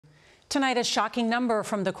Tonight, a shocking number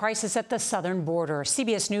from the crisis at the southern border.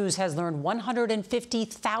 CBS News has learned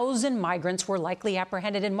 150,000 migrants were likely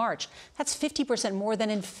apprehended in March. That's 50% more than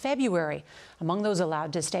in February. Among those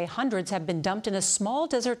allowed to stay, hundreds have been dumped in a small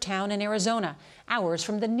desert town in Arizona, hours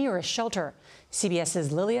from the nearest shelter.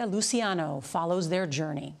 CBS's Lilia Luciano follows their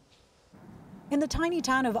journey. In the tiny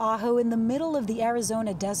town of Ajo, in the middle of the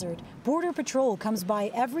Arizona desert, Border Patrol comes by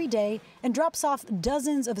every day and drops off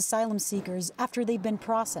dozens of asylum seekers after they've been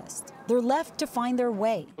processed. They're left to find their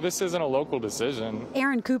way. This isn't a local decision.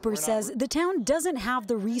 Aaron Cooper says the town doesn't have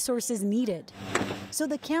the resources needed. So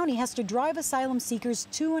the county has to drive asylum seekers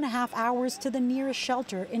 2.5 hours to the nearest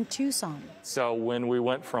shelter in Tucson. So when we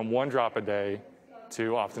went from 1 drop a day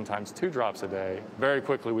to oftentimes 2 drops a day, very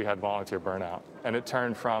quickly we had volunteer burnout. And it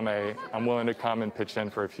turned from I'm willing to come and pitch in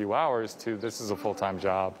for a few hours to this is a full-time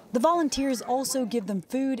job. The volunteers also give them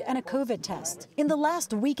food and a COVID test. In the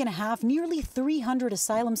last week and a half, nearly 300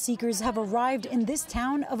 asylum seekers have arrived in this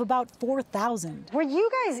town of about 4,000. Were you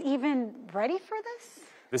guys even ready for this?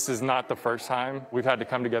 This is not the first time we've had to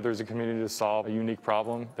come together as a community to solve a unique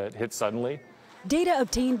problem that hit suddenly. Data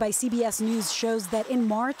obtained by CBS News shows that in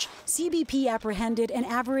March, CBP apprehended an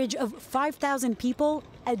average of 5,000 people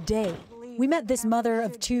a day. We met this mother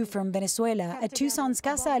of 2 from Venezuela at Tucson's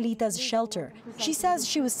Casa Alita's shelter. She says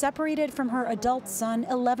she was separated from her adult son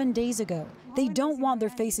 11 days ago. They don't want their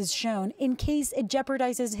faces shown in case it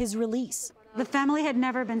jeopardizes his release. The family had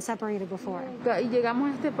never been separated before.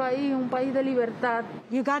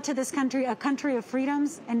 You got to this country, a country of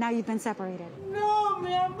freedoms, and now you've been separated.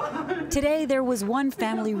 Today, there was one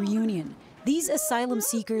family reunion. These asylum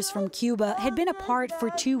seekers from Cuba had been apart for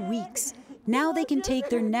 2 weeks. Now they can take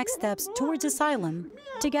their next steps towards asylum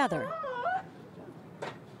together.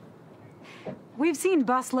 We've seen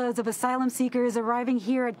busloads of asylum seekers arriving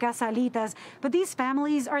here at Casa Alita's, but these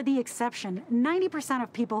families are the exception. 90%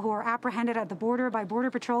 of people who are apprehended at the border by Border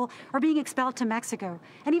Patrol are being expelled to Mexico.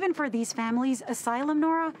 And even for these families, asylum,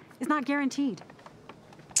 Norah, is not guaranteed.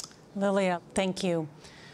 Lilia, thank you.